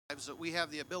that we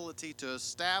have the ability to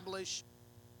establish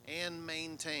and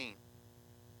maintain.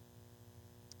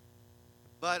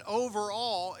 But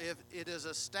overall, if it is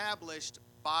established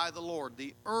by the Lord,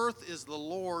 the earth is the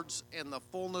Lord's and the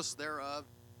fullness thereof.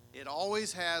 It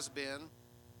always has been,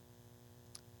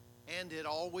 and it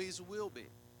always will be.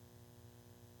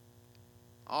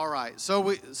 All right, so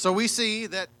we see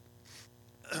that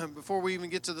before we even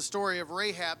get to the story of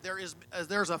Rahab,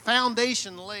 there's a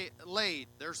foundation laid.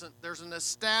 There's an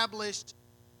established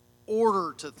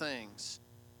order to things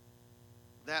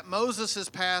that Moses has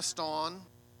passed on,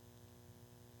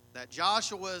 that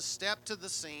Joshua has stepped to the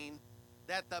scene,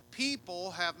 that the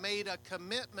people have made a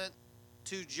commitment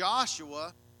to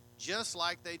Joshua just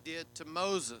like they did to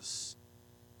Moses.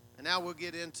 And now we'll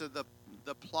get into the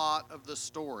plot of the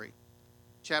story.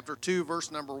 Chapter 2, verse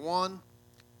number 1.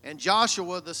 And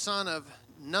Joshua the son of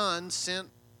Nun sent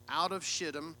out of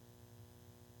Shittim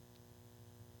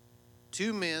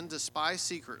 2 men to spy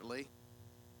secretly,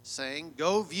 saying,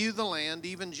 Go view the land,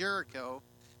 even Jericho.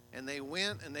 And they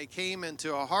went and they came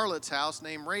into a harlot's house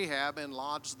named Rahab and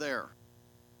lodged there.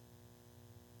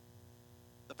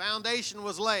 The foundation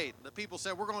was laid. The people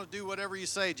said, We're going to do whatever you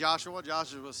say, Joshua.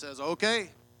 Joshua says, Okay.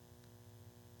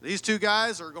 These 2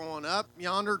 guys are going up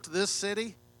yonder to this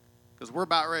city because we're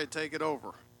about ready to take it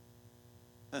over.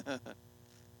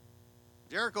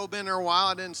 Jericho been there a while.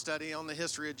 I didn't study on the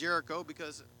history of Jericho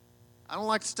because I don't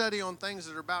like to study on things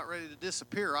that are about ready to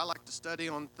disappear. I like to study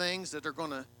on things that are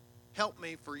going to help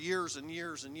me for years and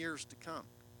years and years to come.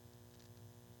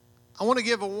 I want to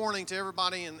give a warning to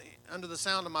everybody under the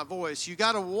sound of my voice. You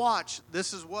got to watch.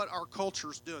 This is what our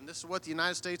culture's doing. This is what the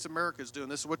United States of America is doing.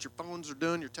 This is what your phones are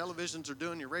doing, your televisions are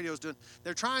doing, your radio's doing.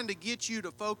 They're trying to get you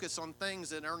to focus on things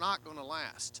that are not going to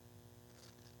last.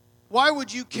 Why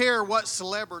would you care what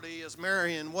celebrity is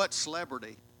marrying what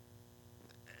celebrity?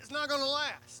 It's not going to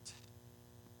last.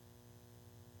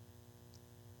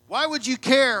 Why would you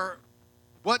care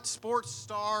what sports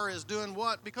star is doing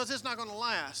what? Because it's not going to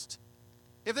last.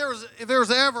 If there was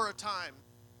ever a time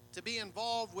to be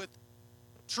involved with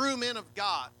true men of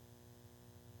God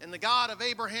and the God of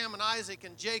Abraham and Isaac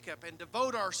and Jacob and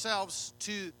devote ourselves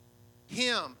to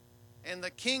Him and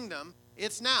the kingdom,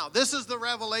 it's now. This is the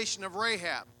revelation of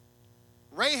Rahab.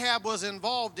 Rahab was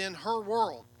involved in her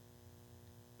world.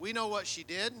 We know what she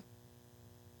did.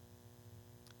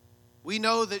 We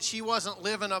know that she wasn't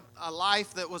living a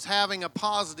life that was having a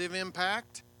positive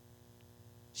impact.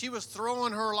 She was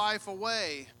throwing her life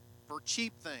away for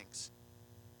cheap things.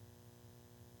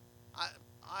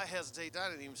 I hesitate, I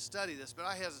didn't even study this, but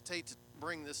I hesitate to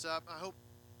bring this up. I hope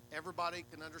everybody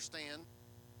can understand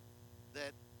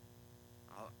that,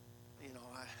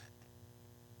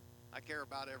 I care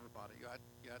about everybody.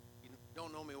 You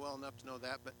don't know me well enough to know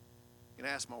that, but you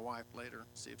can ask my wife later,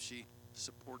 see if she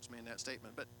supports me in that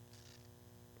statement. But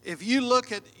if you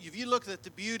look at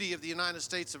the beauty of the United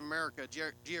States of America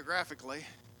geographically,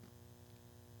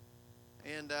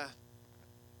 and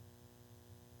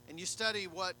you study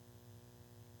what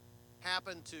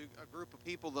happened to a group of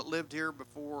people that lived here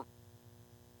before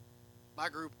my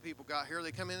group of people got here,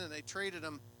 they come in and they traded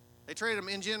them.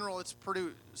 In general, it's pretty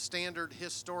standard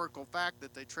historical fact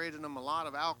that they traded them a lot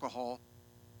of alcohol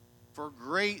for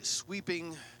great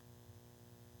sweeping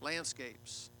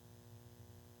landscapes.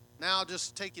 Now I'll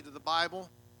just take you to the Bible.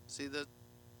 See this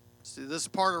is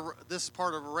part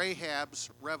of Rahab's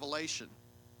revelation.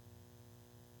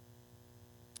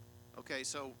 Okay,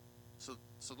 so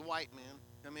the white men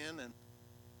come in and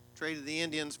traded the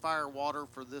Indians fire water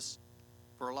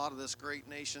for a lot of this great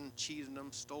nation, cheated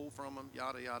them, stole from them,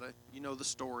 yada yada. You know the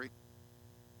story.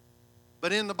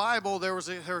 But in the Bible, there was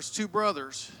 2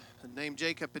 brothers named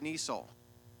Jacob and Esau.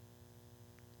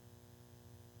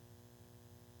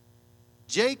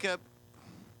 Jacob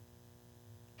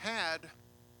had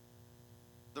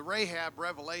the Rahab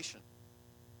revelation.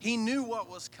 He knew what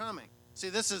was coming. See,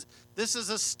 this is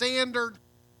a standard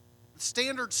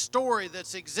story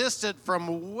that's existed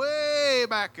from way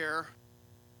back there,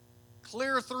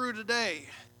 clear through today.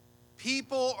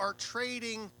 People are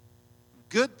trading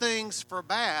good things for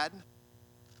bad,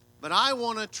 but I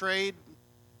want to trade.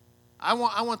 I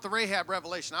want the Rahab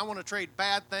revelation. I want to trade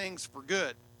bad things for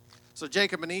good. So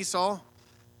Jacob and Esau.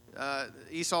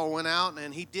 Esau went out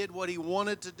and he did what he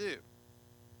wanted to do.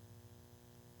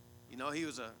 You know, he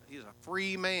was a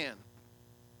free man.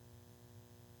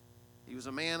 He was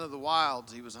a man of the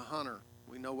wilds. He was a hunter.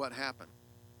 We know what happened.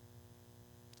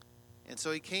 And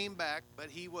so he came back, but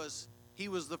he was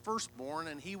the firstborn,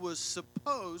 and he was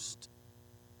supposed.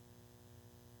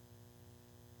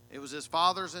 It was his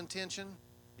father's intention.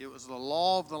 It was the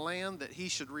law of the land that he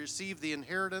should receive the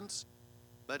inheritance.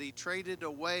 but he traded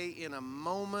away in a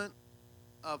moment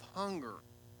of hunger.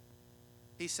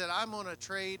 He said, I'm going to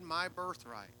trade my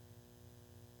birthright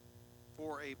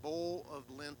for a bowl of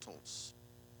lentils.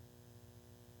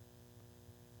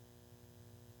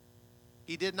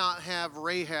 He did not have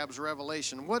Rahab's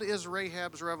revelation. What is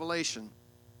Rahab's revelation?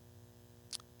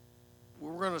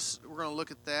 We're going to look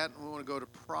at that, and we want to go to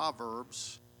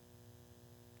Proverbs.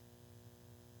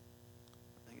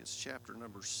 I think it's chapter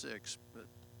number 6, but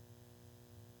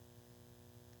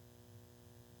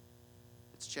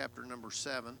it's chapter number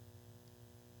 7.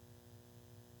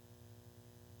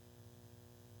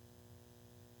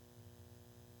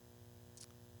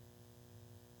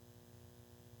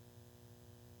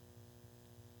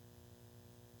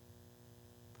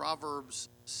 Proverbs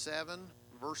 7,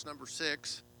 verse number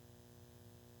 6.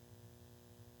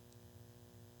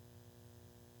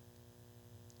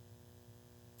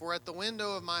 For at the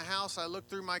window of my house I looked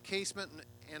through my casement,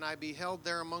 and I beheld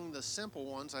there among the simple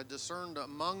ones, I discerned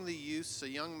among the youths a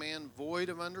young man void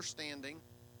of understanding,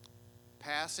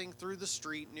 passing through the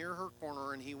street near her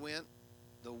corner, and he went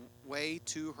the way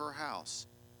to her house.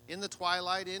 In the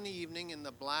twilight, in the evening, in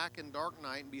the black and dark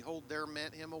night, and behold, there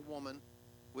met him a woman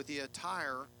with the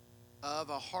attire of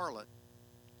a harlot,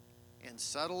 and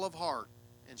subtle of heart,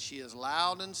 and she is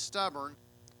loud and stubborn,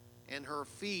 and her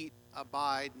feet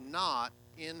abide not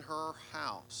in her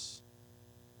house.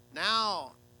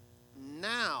 Now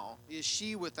is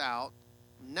she without,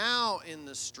 now in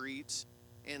the streets,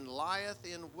 and lieth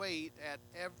in wait at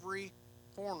every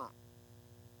corner.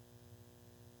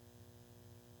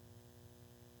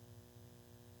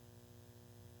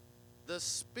 The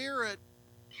Spirit,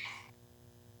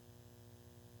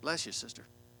 bless you, sister.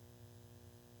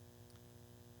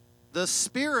 The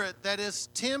spirit that is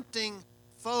tempting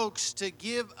folks to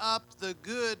give up the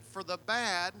good for the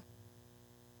bad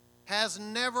has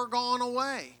never gone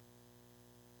away.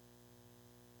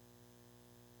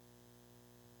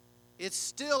 It's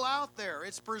still out there.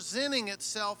 It's presenting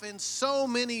itself in so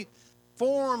many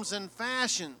forms and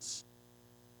fashions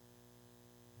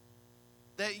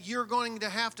that you're going to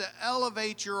have to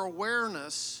elevate your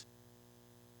awareness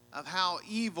of how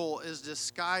evil is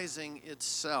disguising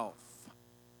itself.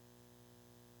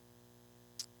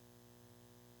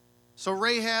 So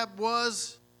Rahab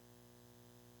was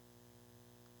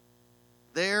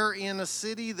there in a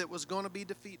city that was going to be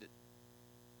defeated.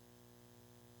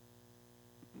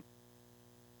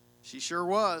 She sure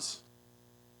was.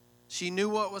 She knew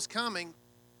what was coming.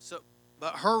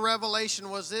 But her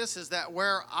revelation was this, is that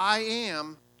where I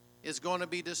am is going to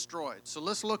be destroyed. So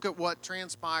let's look at what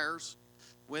transpires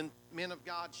when men of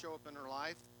God show up in her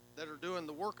life that are doing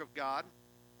the work of God.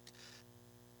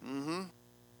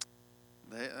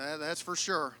 That's for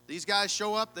sure. These guys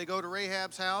show up. They go to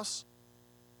Rahab's house.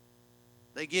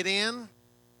 They get in.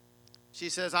 She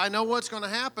says, I know what's going to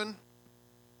happen.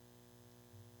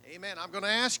 Amen. I'm going to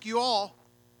ask you all,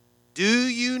 do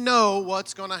you know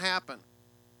what's going to happen?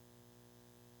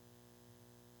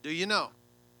 Do you know?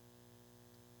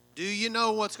 Do you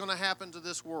know what's going to happen to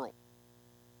this world?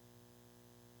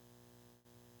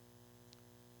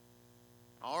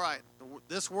 All right.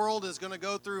 This world is going to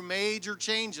go through major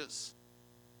changes.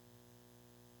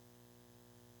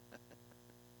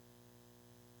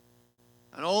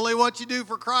 And only what you do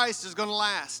for Christ is going to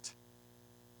last.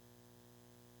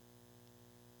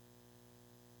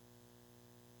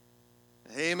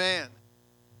 Amen.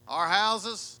 Our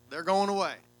houses, they're going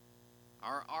away.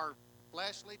 Our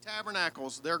fleshly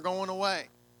tabernacles, they're going away.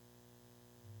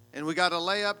 And we got to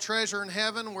lay up treasure in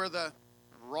heaven where the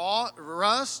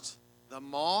rust, the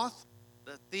moth,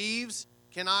 the thieves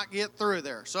cannot get through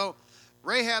there. So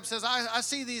Rahab says, I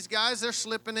see these guys. They're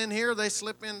slipping in here. They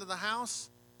slip into the house.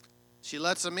 She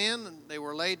lets them in, and they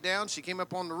were laid down. She came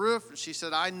up on the roof, and she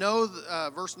said, I know,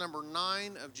 verse number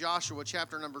 9 of Joshua,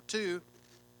 chapter number 2,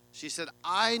 she said,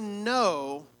 I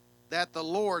know that the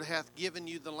Lord hath given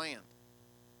you the land.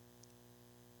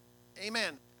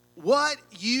 Amen. What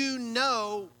you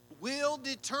know will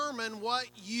determine what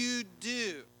you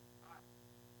do.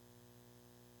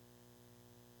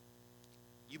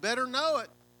 You better know it.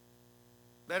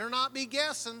 Better not be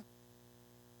guessing.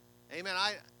 Amen.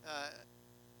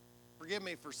 Forgive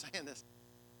me for saying this.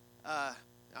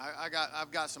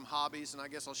 I've got some hobbies, and I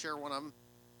guess I'll share one of them.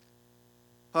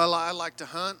 I like to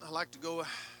hunt. I like to go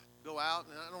out,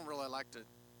 and I don't really like to,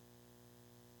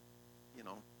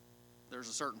 there's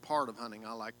a certain part of hunting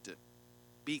I like to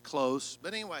be close.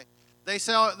 But anyway, they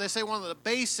say one of the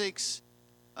basics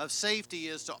of safety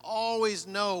is to always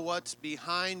know what's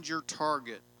behind your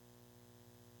target.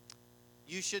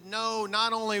 You should know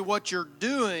not only what you're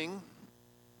doing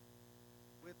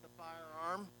with the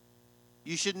firearm,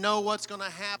 You should know what's going to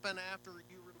happen after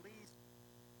you release.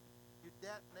 You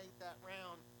detonate that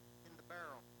round in the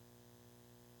barrel.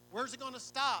 Where's it going to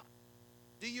stop?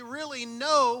 Do you really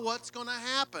know what's going to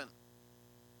happen?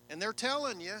 And they're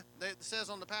telling you, it says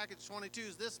on the package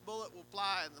 22, this bullet will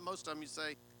fly, and most of them you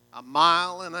say, 1.5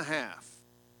 miles.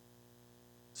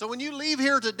 So when you leave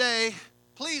here today,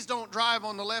 please don't drive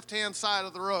on the left-hand side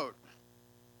of the road.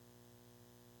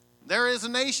 There is a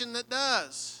nation that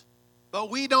does, but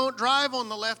we don't drive on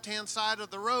the left-hand side of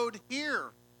the road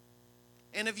here.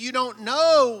 And if you don't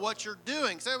know what you're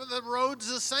doing, say well, the road's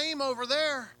the same over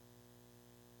there,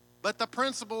 but the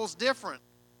principle's different.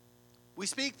 We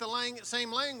speak the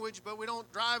same language, but we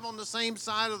don't drive on the same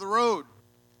side of the road.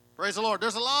 Praise the Lord.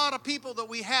 There's a lot of people that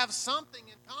we have something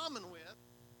in common with,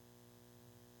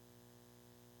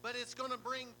 but it's going to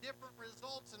bring different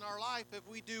results in our life if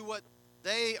we do what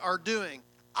they are doing.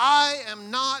 I am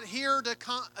not here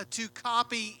to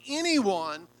copy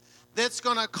anyone that's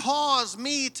going to cause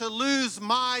me to lose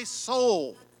my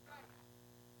soul.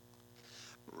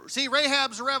 See,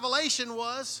 Rahab's revelation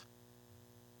was,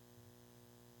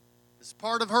 as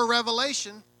part of her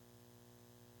revelation,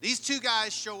 these two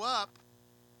guys show up.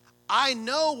 I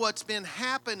know what's been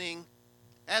happening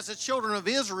as the children of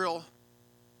Israel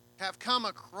have come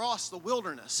across the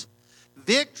wilderness.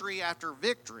 Victory after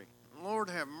victory. Lord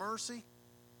have mercy.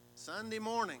 Sunday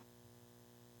morning.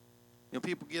 You know,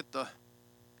 people get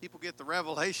the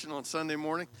revelation on Sunday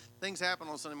morning. Things happen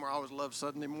on Sunday morning. I always love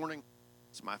Sunday morning.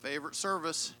 It's my favorite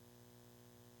service.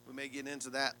 We may get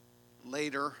into that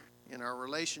later in our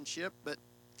relationship, but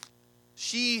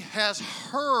she has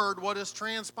heard what is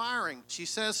transpiring. She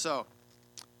says so.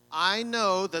 I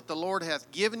know that the Lord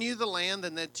hath given you the land,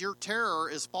 and that your terror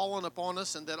is fallen upon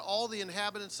us, and that all the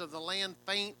inhabitants of the land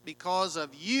faint because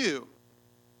of you.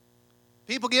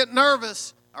 People get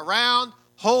nervous around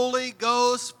Holy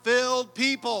Ghost-filled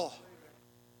people.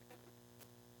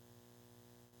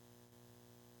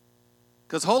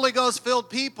 Because Holy Ghost-filled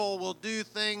people will do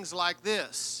things like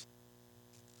this.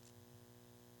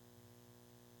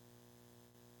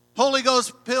 Holy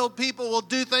Ghost-filled people will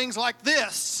do things like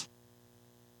this.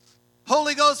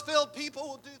 Holy Ghost-filled people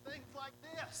will do things like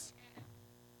this.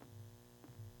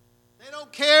 They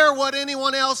don't care what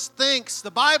anyone else thinks.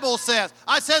 The Bible says,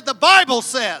 the Bible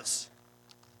says,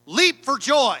 leap for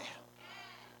joy.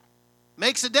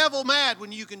 Makes the devil mad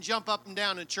when you can jump up and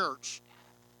down in church.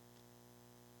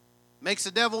 Makes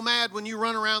the devil mad when you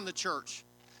run around the church.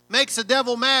 Makes the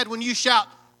devil mad when you shout,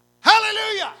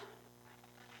 hallelujah.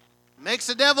 Makes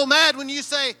the devil mad when you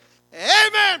say,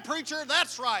 amen, preacher,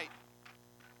 that's right.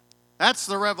 That's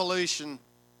the revelation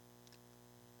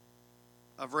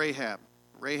of Rahab.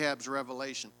 Rahab's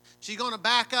revelation. She's going to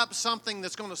back up something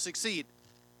that's going to succeed.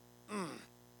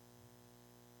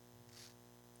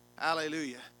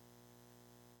 Hallelujah.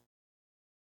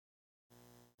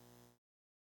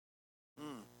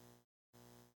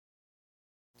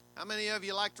 How many of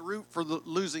you like to root for the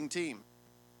losing team?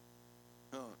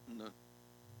 Oh, no.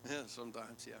 Yeah,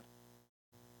 sometimes, yeah.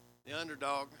 The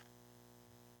underdog.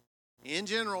 In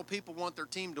general, people want their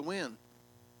team to win.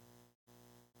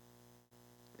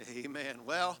 Amen.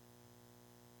 Well,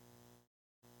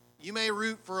 you may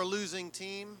root for a losing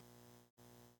team,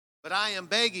 but I am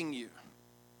begging you,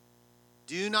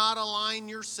 do not align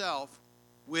yourself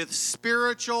with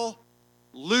spiritual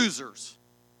losers.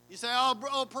 You say,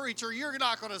 oh, preacher, you're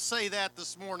not going to say that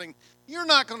this morning. You're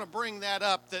not going to bring that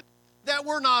up, that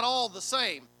we're not all the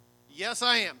same. Yes,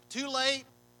 I am. Too late.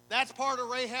 That's part of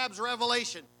Rahab's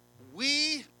revelation.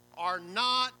 We are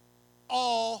not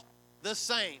all the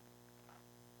same.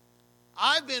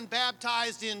 I've been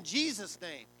baptized in Jesus'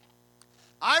 name.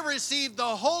 I received the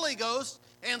Holy Ghost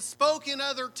and spoke in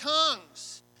other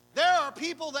tongues. There are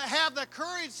people that have the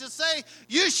courage to say,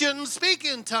 you shouldn't speak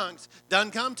in tongues. Done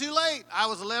come too late. I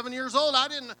was 11 years old.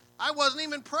 I wasn't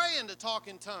even praying to talk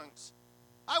in tongues.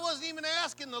 I wasn't even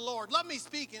asking the Lord, let me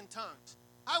speak in tongues.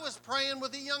 I was praying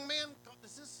with a young man.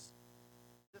 Is this?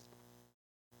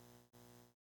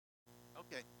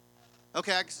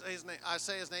 Okay, I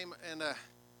say his name, and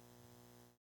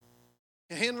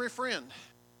Henry Friend.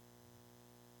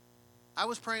 I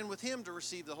was praying with him to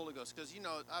receive the Holy Ghost because,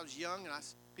 I was young, and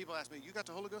people ask me, you got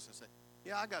the Holy Ghost? I said,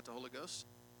 yeah, I got the Holy Ghost.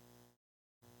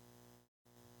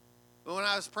 But when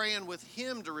I was praying with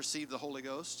him to receive the Holy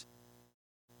Ghost,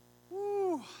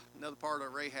 another part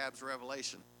of Rahab's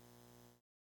revelation.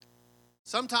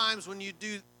 Sometimes when you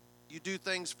do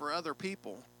things for other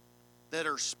people that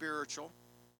are spiritual,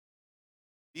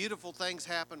 beautiful things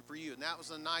happen for you. And that was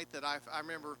the night that I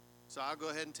remember, so I'll go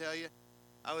ahead and tell you.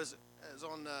 I was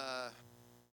on the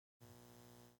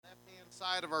left-hand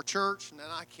outside of our church, and then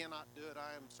I cannot do it.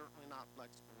 I am certainly not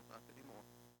flexible enough anymore.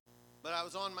 But I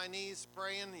was on my knees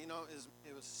praying. You know,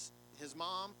 it was his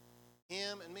mom,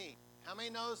 him, and me. How many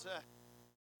knows that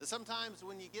sometimes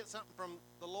when you get something from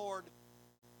the Lord,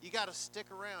 you got to stick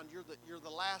around. You're the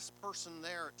last person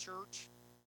there at church.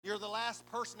 You're the last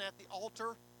person at the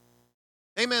altar.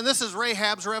 Amen. This is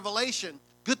Rahab's revelation.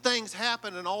 Good things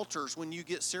happen in altars when you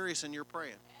get serious and you're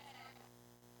praying.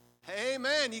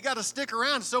 Amen. You got to stick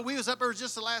around. So we was up there,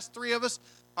 just the last three of us.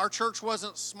 Our church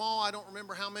wasn't small. I don't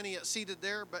remember how many it seated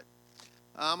there, but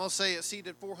I'm going to say it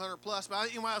seated 400 plus. But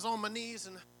I was on my knees,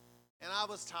 and I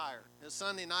was tired. It's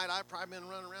Sunday night. I've probably been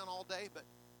running around all day, but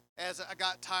as I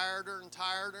got tireder and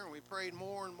tireder, and we prayed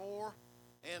more and more,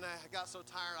 and I got so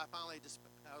tired, I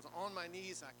was on my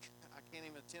knees. I can't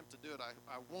even attempt to do it.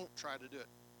 I won't try to do it.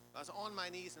 I was on my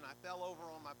knees, and I fell over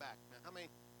on my back. Now, how many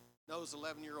knows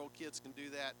 11-year-old kids can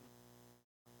do that?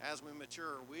 As we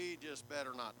mature, we just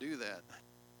better not do that.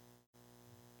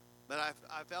 But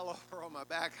I fell over on my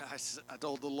back. I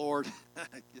told the Lord,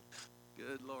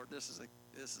 good Lord, this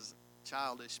is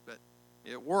childish, but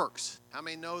it works. How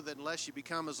many know that unless you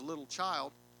become as a little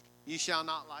child, you shall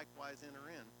not likewise enter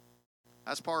in?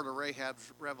 That's part of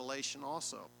Rahab's revelation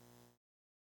also.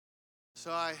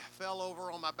 So I fell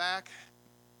over on my back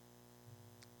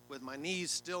with my knees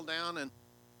still down, and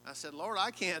I said, Lord, I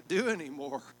can't do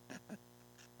anymore.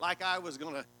 Like I was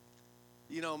going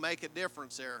to, make a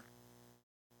difference there.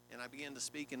 And I began to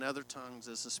speak in other tongues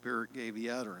as the Spirit gave me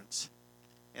utterance.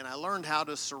 And I learned how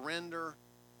to surrender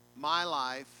my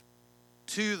life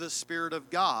to the Spirit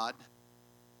of God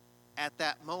at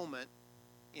that moment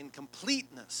in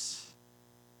completeness.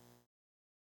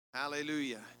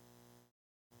 Hallelujah.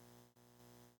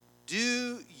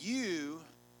 Do you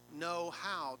know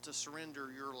how to surrender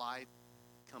your life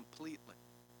completely?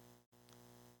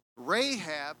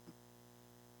 Rahab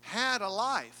had a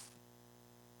life,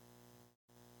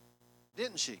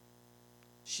 didn't she?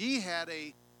 She had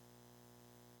a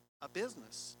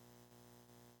business.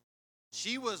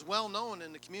 She was well known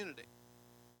in the community.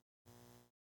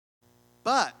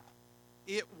 But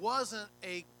it wasn't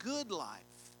a good life.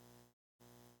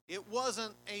 It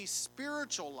wasn't a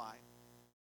spiritual life.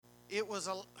 It was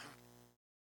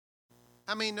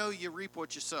how many know you reap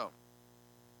what you sow?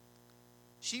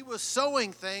 She was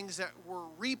sowing things that were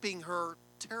reaping her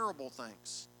terrible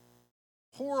things,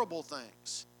 horrible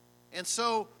things. And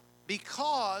so,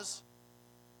 because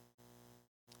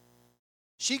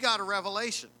she got a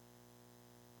revelation,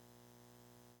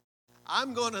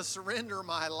 I'm going to surrender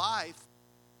my life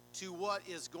to what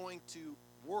is going to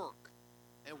work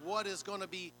and what is going to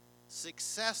be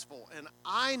successful. And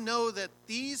I know that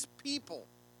these people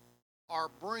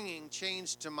are bringing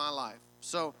change to my life.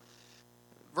 So,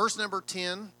 verse number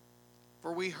 10,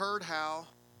 for we heard how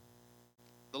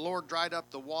the Lord dried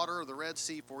up the water of the Red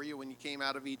Sea for you when you came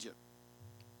out of Egypt.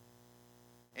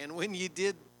 And when you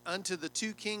did unto the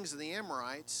two kings of the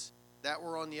Amorites that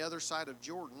were on the other side of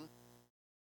Jordan,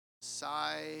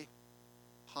 Sihon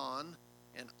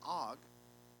and Og,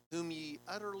 whom ye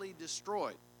utterly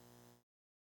destroyed.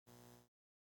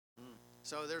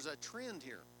 So there's a trend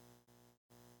here.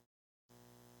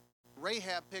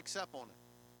 Rahab picks up on it.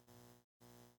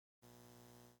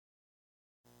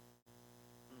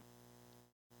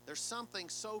 There's something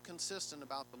so consistent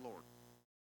about the Lord.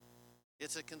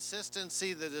 It's a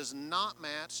consistency that is not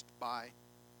matched by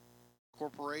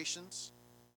corporations.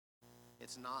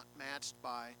 It's not matched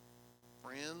by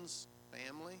friends,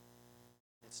 family.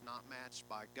 It's not matched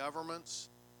by governments.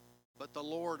 But the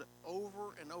Lord,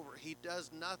 over and over, He does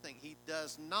nothing. He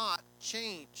does not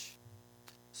change.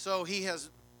 So He has,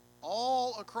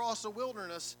 all across the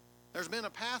wilderness, there's been a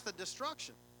path of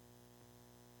destruction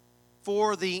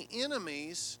for the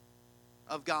enemies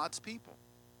of God's people.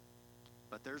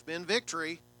 But there's been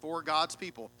victory for God's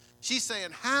people. She's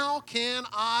saying, how can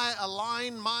I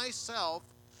align myself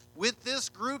with this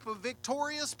group of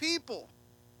victorious people?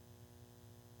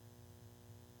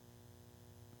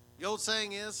 The old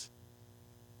saying is,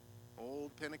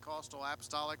 old Pentecostal,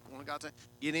 apostolic, one of God's saying,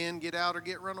 get in, get out, or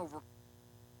get run over.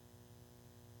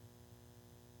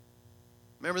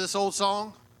 Remember this old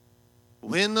song?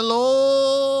 When the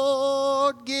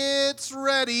Lord gets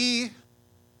ready,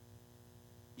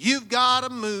 you've got to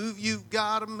move, you've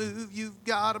got to move, you've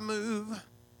got to move.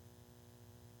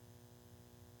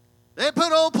 They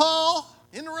put old Paul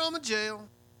in the Roman jail.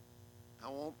 I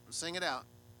won't sing it out.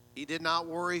 He did not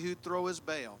worry who'd throw his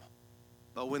bail.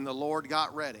 But when the Lord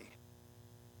got ready,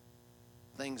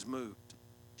 things moved.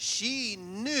 She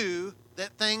knew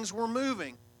that things were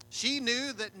moving. She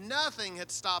knew that nothing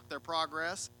had stopped their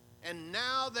progress, and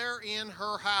now they're in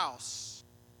her house.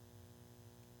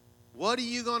 What are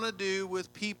you going to do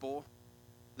with people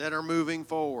that are moving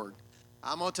forward?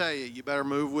 I'm going to tell you, you better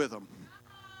move with them.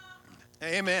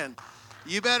 Amen.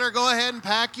 You better go ahead and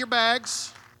pack your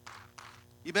bags.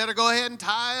 You better go ahead and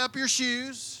tie up your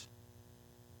shoes,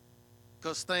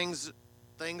 because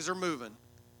things are moving.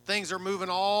 Things are moving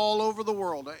all over the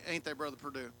world, ain't they, Brother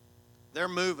Perdue? They're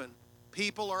moving.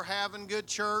 People are having good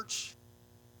church.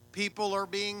 People are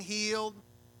being healed.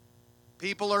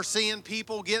 People are seeing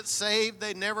people get saved.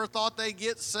 They never thought they'd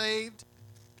get saved.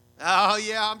 Oh,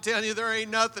 yeah, I'm telling you, there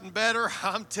ain't nothing better.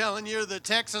 I'm telling you, the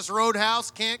Texas Roadhouse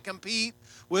can't compete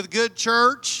with good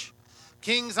church.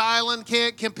 Kings Island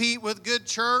can't compete with good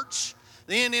church.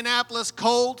 The Indianapolis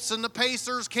Colts and the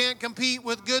Pacers can't compete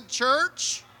with good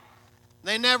church.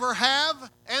 They never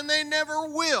have, and they never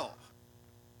will.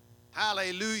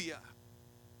 Hallelujah.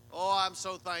 Oh, I'm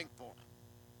so thankful.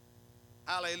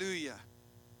 Hallelujah.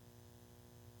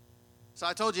 So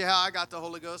I told you how I got the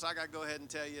Holy Ghost. I got to go ahead and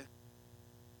tell you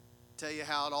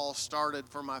how it all started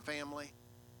for my family.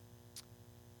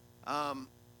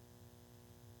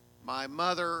 My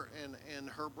mother and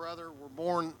her brother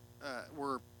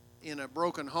were in a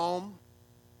broken home.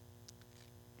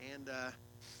 And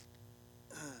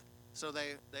so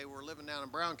they were living down in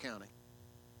Brown County.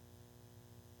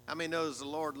 How many knows the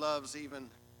Lord loves even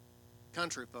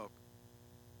country folk?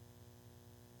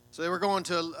 So they were going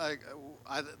to,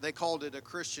 they called it a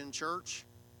Christian church.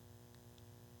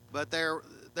 But there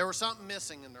was something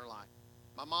missing in their life.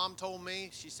 My mom told me,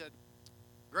 she said,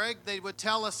 Greg, they would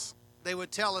tell us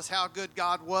how good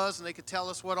God was, and they could tell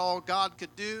us what all God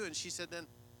could do. And she said,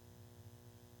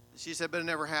 but it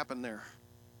never happened there.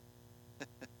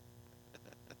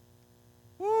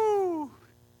 Woo!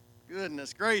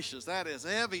 Goodness gracious, that is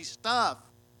heavy stuff.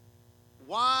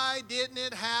 Why didn't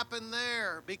it happen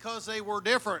there? Because they were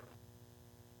different.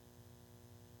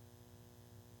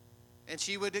 And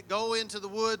she would go into the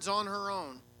woods on her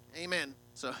own. Amen.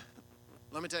 So,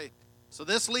 let me tell you. So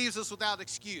this leaves us without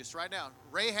excuse right now.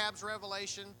 Rahab's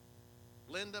revelation,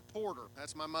 Linda Porter.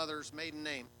 That's my mother's maiden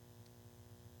name.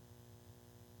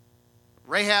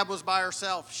 Rahab was by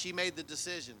herself. She made the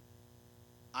decision.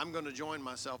 I'm going to join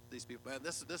myself with these people. Man,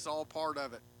 this is all part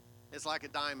of it. It's like a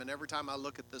diamond. Every time I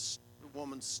look at this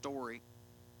woman's story,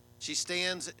 she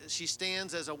stands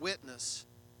as a witness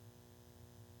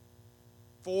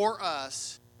for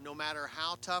us, no matter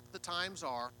how tough the times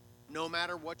are, no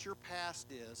matter what your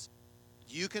past is.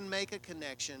 You can make a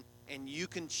connection and you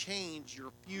can change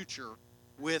your future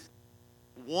with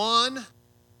one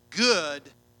good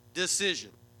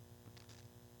decision.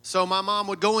 So my mom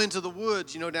would go into the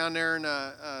woods, down there in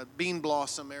Bean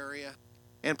Blossom area,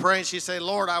 and pray, and she'd say,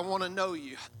 Lord, I want to know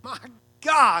you. My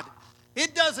God,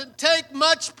 it doesn't take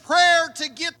much prayer to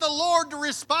get the Lord to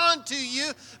respond to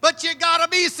you, but you got to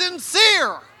be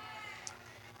sincere.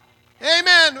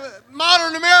 Amen.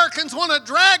 Modern Americans want to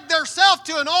drag themselves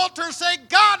to an altar and say,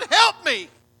 God, help me.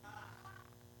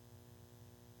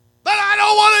 But I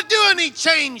don't want to do any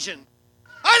changing.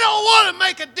 I don't want to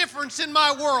make a difference in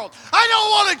my world. I don't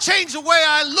want to change the way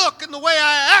I look and the way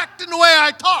I act and the way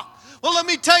I talk. Well, let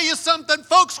me tell you something,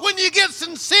 folks. When you get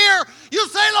sincere, you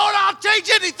say, Lord, I'll change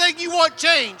anything you want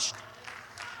changed.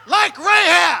 Like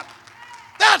Rahab.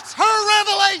 That's her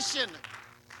revelation.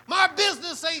 My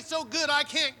business ain't so good I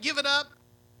can't give it up.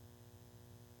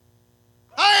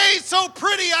 I ain't so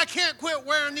pretty I can't quit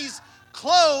wearing these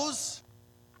clothes.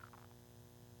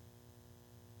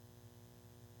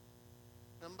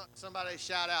 Somebody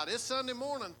shout out, it's Sunday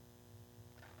morning.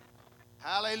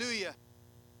 Hallelujah.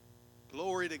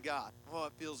 Glory to God. Oh,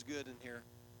 it feels good in here.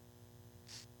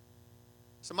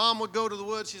 So mom would go to the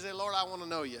woods. She'd say, Lord, I want to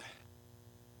know you.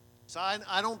 So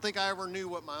I don't think I ever knew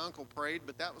what my uncle prayed,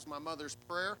 but that was my mother's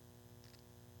prayer.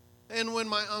 And when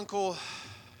my uncle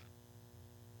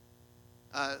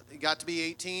got to be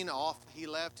 18, he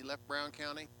left Brown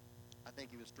County. I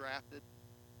think he was drafted.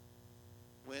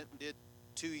 Went and did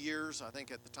 2 years, I think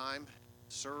at the time,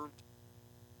 served.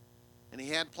 And he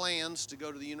had plans to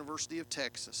go to the University of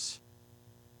Texas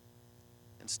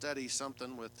and study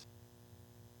something with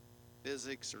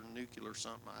physics or nuclear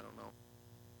something, I don't know.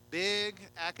 Big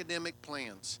academic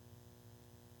plans.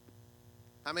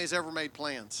 How many's ever made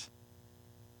plans?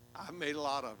 I've made a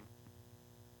lot of them.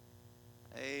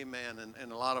 Amen.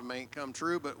 And a lot of them ain't come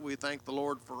true, but we thank the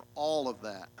Lord for all of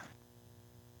that.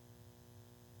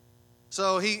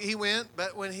 So he went,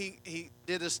 but when he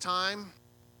did his time,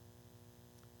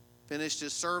 finished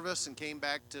his service and came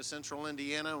back to central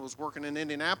Indiana, was working in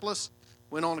Indianapolis,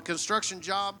 went on a construction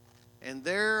job, and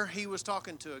there he was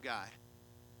talking to a guy.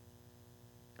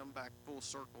 Come back full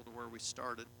circle to where we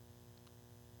started.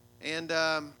 And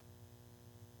I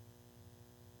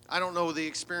I don't know the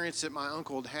experience that my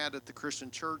uncle had at the Christian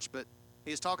church, but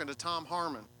he was talking to Tom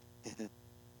Harmon.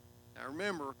 Now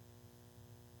remember,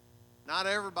 not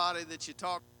everybody that you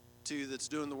talk to that's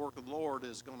doing the work of the Lord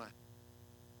is going to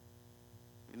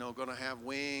have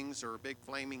wings or a big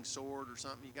flaming sword or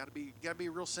something. You got to be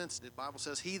real sensitive. The Bible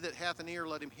says, "He that hath an ear,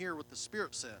 let him hear what the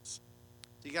Spirit says."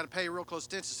 So you got to pay real close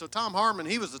attention. So Tom Harmon,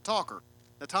 he was a talker.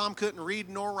 Now Tom couldn't read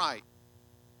nor write,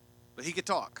 but he could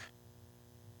talk.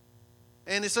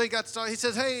 And so he got started. He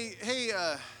says, "Hey,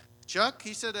 Chuck,"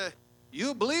 he said,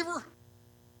 "you a believer?"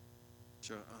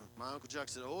 My Uncle Chuck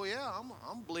said, "Oh yeah, I'm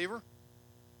a believer."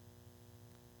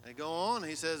 They go on.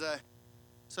 He says,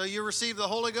 "So you received the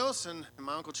Holy Ghost?" And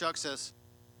my Uncle Chuck says,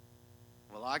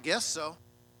 "Well, I guess so."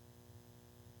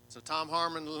 So Tom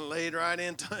Harmon laid right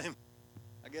into him.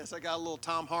 I guess I got a little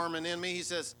Tom Harmon in me. He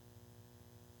says,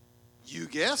 "You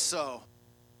guess so?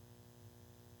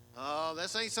 Oh,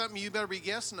 this ain't something you better be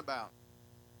guessing about."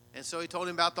 And so he told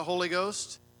him about the Holy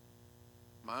Ghost.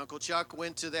 My Uncle Chuck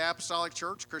went to the Apostolic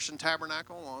Church, Christian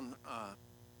Tabernacle on, I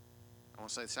want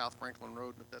to say South Franklin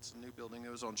Road, but that's a new building. It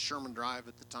was on Sherman Drive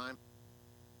at the time.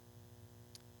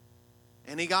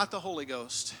 And he got the Holy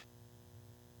Ghost.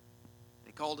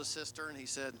 He called his sister and he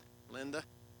said, "Linda,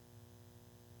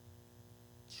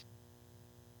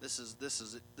 this is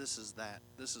that.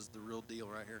 This is the real deal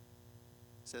right here."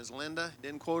 He says, "Linda,"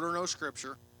 didn't quote her no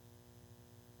scripture.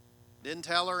 Didn't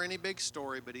tell her any big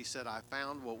story, but he said, "I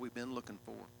found what we've been looking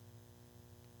for."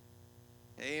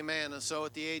 Amen. And so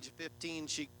at the age of 15,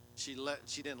 she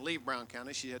didn't leave Brown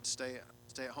County. She had to stay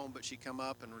at home, but she come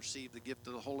up and received the gift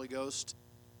of the Holy Ghost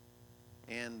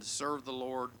and served the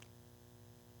Lord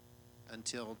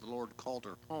until the Lord called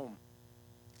her home.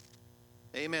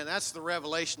 Amen. That's the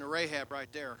revelation of Rahab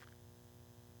right there.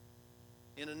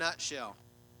 In a nutshell.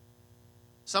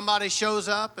 Somebody shows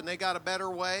up and they got a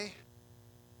better way.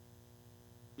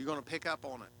 You're going to pick up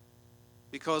on it.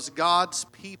 Because God's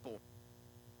people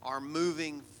are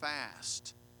moving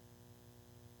fast.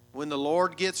 When the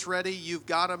Lord gets ready, you've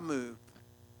got to move.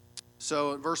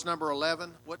 So verse number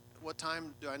 11, what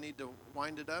time do I need to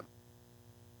wind it up?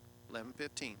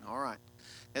 11:15. All right.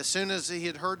 As soon as he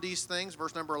had heard these things,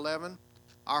 verse number 11,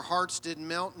 our hearts did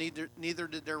melt, neither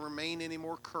did there remain any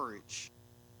more courage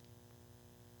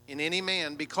in any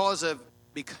man because of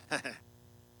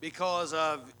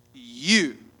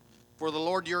you. For the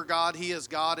Lord your God, he is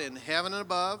God in heaven and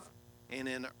above and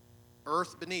in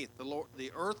earth beneath.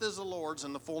 The earth is the Lord's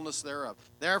and the fullness thereof.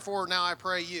 Therefore, now I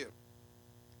pray you.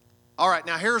 All right,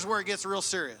 now here's where it gets real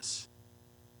serious.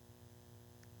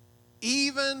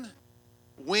 Even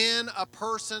when a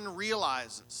person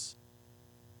realizes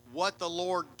what the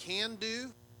Lord can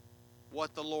do,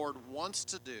 what the Lord wants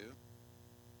to do,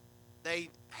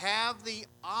 they have the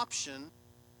option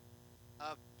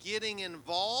of getting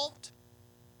involved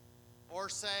or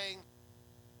saying,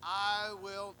 "I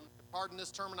will," pardon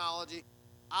this terminology,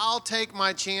 "I'll take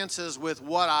my chances with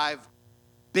what I've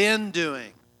been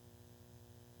doing."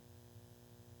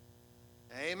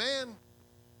 Amen.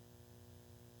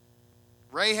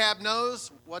 Rahab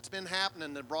knows what's been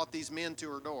happening that brought these men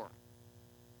to her door.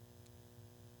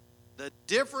 The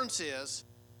difference is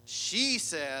she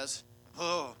says,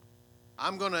 "Oh,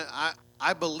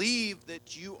 I believe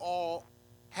that you all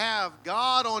have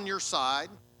God on your side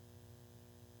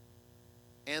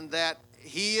and that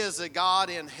he is a God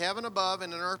in heaven above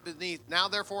and in earth beneath. Now,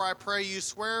 therefore, I pray you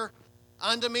swear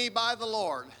unto me by the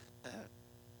Lord,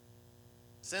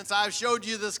 since I've showed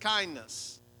you this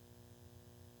kindness,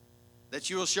 that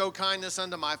you will show kindness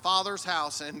unto my father's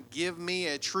house and give me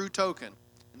a true token,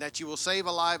 and that you will save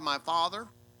alive my father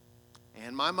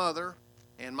and my mother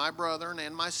and my brethren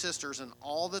and my sisters and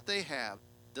all that they have.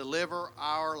 Deliver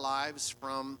our lives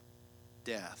from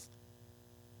death."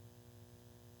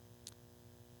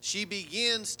 She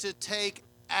begins to take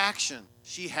action.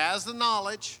 She has the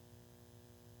knowledge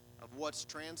of what's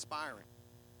transpiring.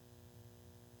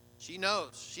 She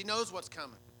knows what's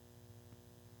coming.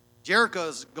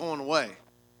 Jericho's going away.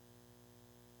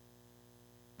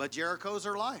 But Jericho's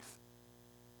her life.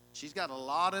 She's got a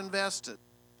lot invested.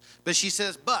 But she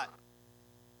says, "But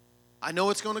I know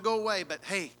it's going to go away, but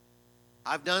hey,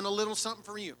 I've done a little something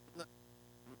for you."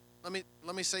 Let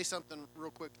me say something real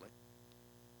quickly.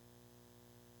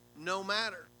 No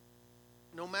matter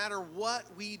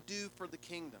what we do for the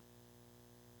kingdom,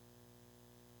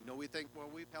 we think, well,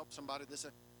 we've helped somebody this.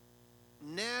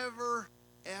 Never,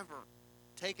 ever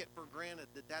take it for granted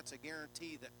that that's a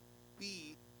guarantee that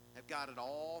we have got it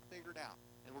all figured out.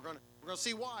 And we're going to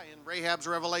see why in Rahab's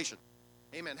revelation.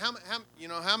 Amen.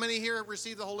 How many here have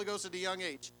received the Holy Ghost at a young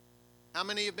age? How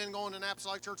many have been going to an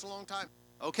apostolic church a long time?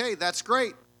 Okay, that's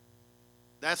great.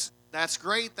 That's That's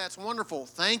great. That's wonderful.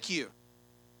 Thank you.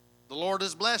 The Lord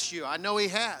has blessed you. I know He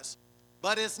has.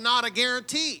 But it's not a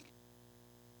guarantee.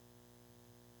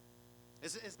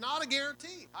 It's not a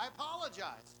guarantee. I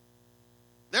apologize.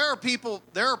 There are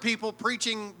people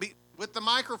preaching with the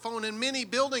microphone in many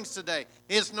buildings today.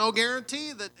 It's no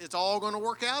guarantee that it's all going to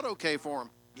work out okay for them.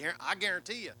 I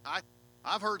guarantee you.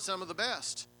 I've heard some of the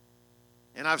best.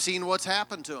 And I've seen what's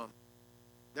happened to them.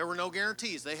 There were no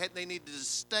guarantees. They needed to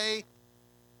stay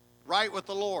right with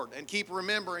the Lord and keep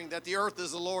remembering that the earth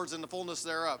is the Lord's and the fullness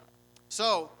thereof.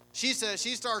 So she says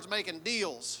she starts making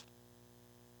deals.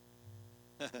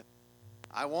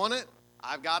 I want it.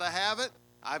 I've got to have it.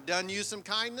 I've done you some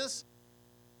kindness.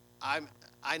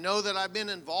 I know that I've been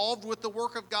involved with the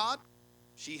work of God.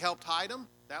 She helped hide them.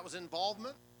 That was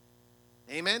involvement.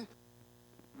 Amen.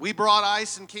 We brought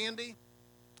ice and candy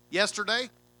yesterday.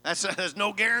 There's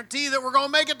no guarantee that we're going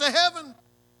to make it to heaven.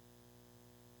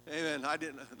 Amen.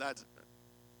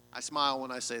 I smile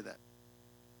when I say that.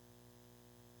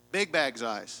 Big bags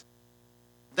ice.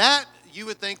 That, you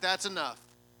would think that's enough.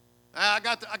 I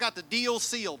got the deal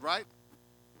sealed, right?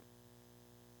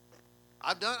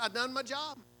 I've done my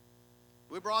job.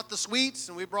 We brought the sweets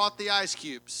and we brought the ice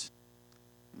cubes.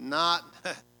 Not,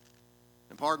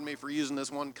 and pardon me for using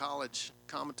this one college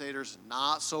commentators,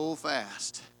 not so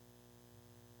fast.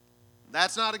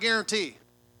 That's not a guarantee.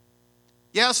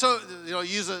 Yeah, so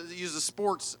use a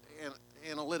sports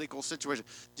analytical situation.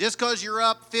 Just because you're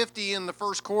up 50 in the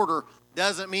first quarter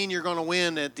doesn't mean you're going to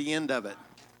win at the end of it.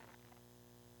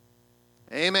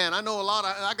 Amen. I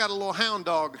got a little hound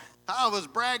dog. I was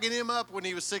bragging him up when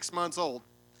he was 6 months old.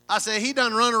 I said, he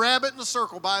done run a rabbit in a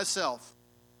circle by himself.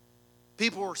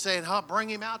 People were saying, bring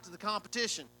him out to the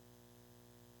competition.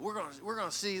 We're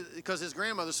gonna see, because his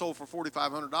grandmother sold for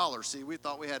 $4,500. See, we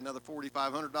thought we had another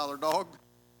 $4,500 dog.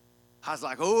 I was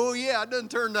like, oh yeah, I done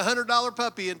turned the $100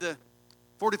 puppy into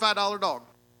 $45 dog.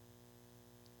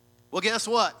 Well, guess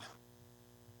what?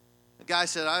 The guy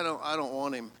said, I don't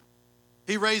want him.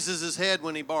 He raises his head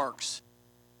when he barks.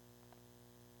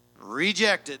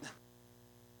 Rejected.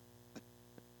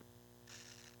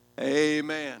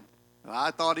 Amen.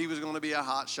 I thought he was going to be a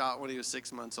hot shot when he was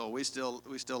 6 months old. We still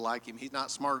like him. He's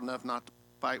not smart enough not to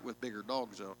fight with bigger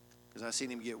dogs, though, because I seen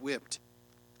him get whipped.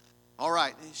 All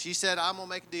right. She said, I'm going to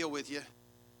make a deal with you.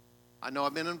 I know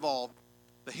I've been involved,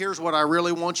 but here's what I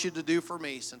really want you to do for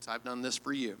me since I've done this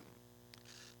for you.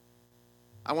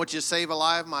 I want you to save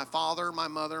alive my father, my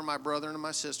mother, my brother, and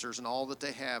my sisters, and all that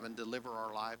they have, and deliver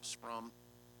our lives from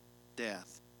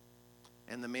death.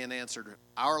 And the men answered,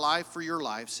 our life for your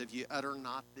lives, if you utter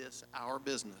not this our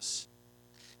business.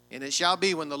 And it shall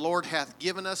be, when the Lord hath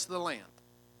given us the land,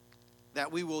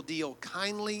 that we will deal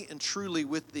kindly and truly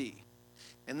with thee.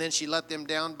 And then she let them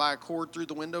down by a cord through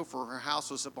the window, for her house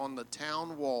was upon the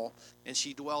town wall, and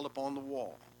she dwelled upon the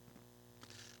wall.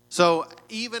 So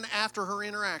even after her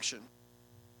interaction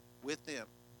with them,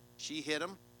 she hid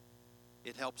them.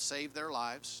 It helped save their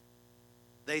lives.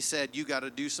 They said, you got to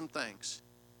do some things.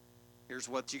 Here's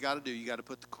what you got to do. You got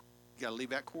to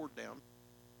leave that cord down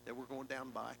that we're going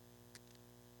down by.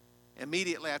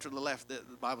 Immediately after they left, the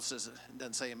Bible says, it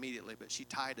doesn't say immediately, but she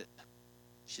tied it.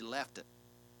 She left it.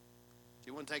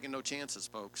 She wasn't taking no chances,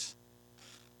 folks.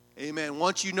 Amen.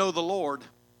 Once you know the Lord,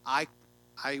 I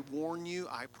warn you,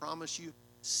 I promise you,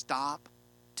 stop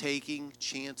taking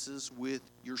chances with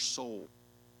your soul.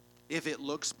 If it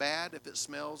looks bad, if it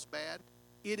smells bad,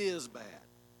 it is bad.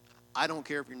 I don't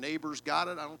care if your neighbor's got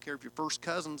it. I don't care if your first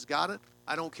cousin's got it.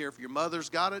 I don't care if your mother's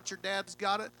got it, your dad's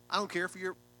got it. I don't care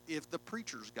if the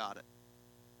preacher's got it.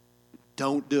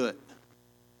 Don't do it.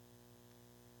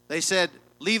 They said,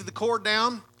 leave the cord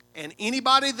down, and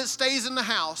anybody that stays in the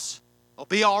house will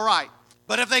be all right.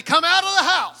 But if they come out of the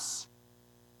house,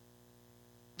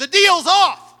 the deal's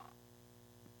off.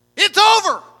 It's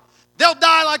over. They'll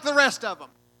die like the rest of them.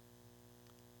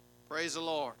 Praise the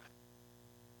Lord.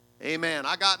 Amen.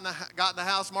 I got in the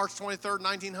house March 23rd,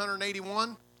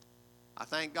 1981. I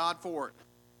thank God for it.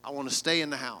 I want to stay in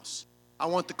the house. I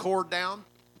want the cord down.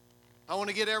 I want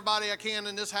to get everybody I can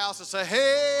in this house and say,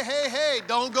 hey,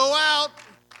 don't go out.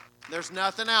 There's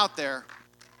nothing out there,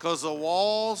 because the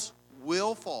walls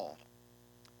will fall.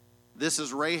 This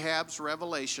is Rahab's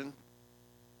revelation.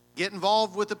 Get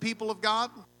involved with the people of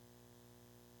God.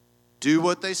 Do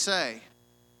what they say.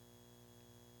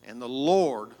 And the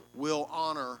Lord will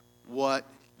honor what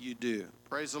you do.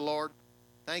 Praise the Lord.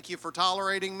 Thank you for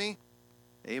tolerating me.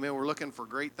 Amen. We're looking for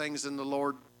great things in the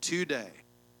Lord today.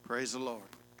 Praise the Lord.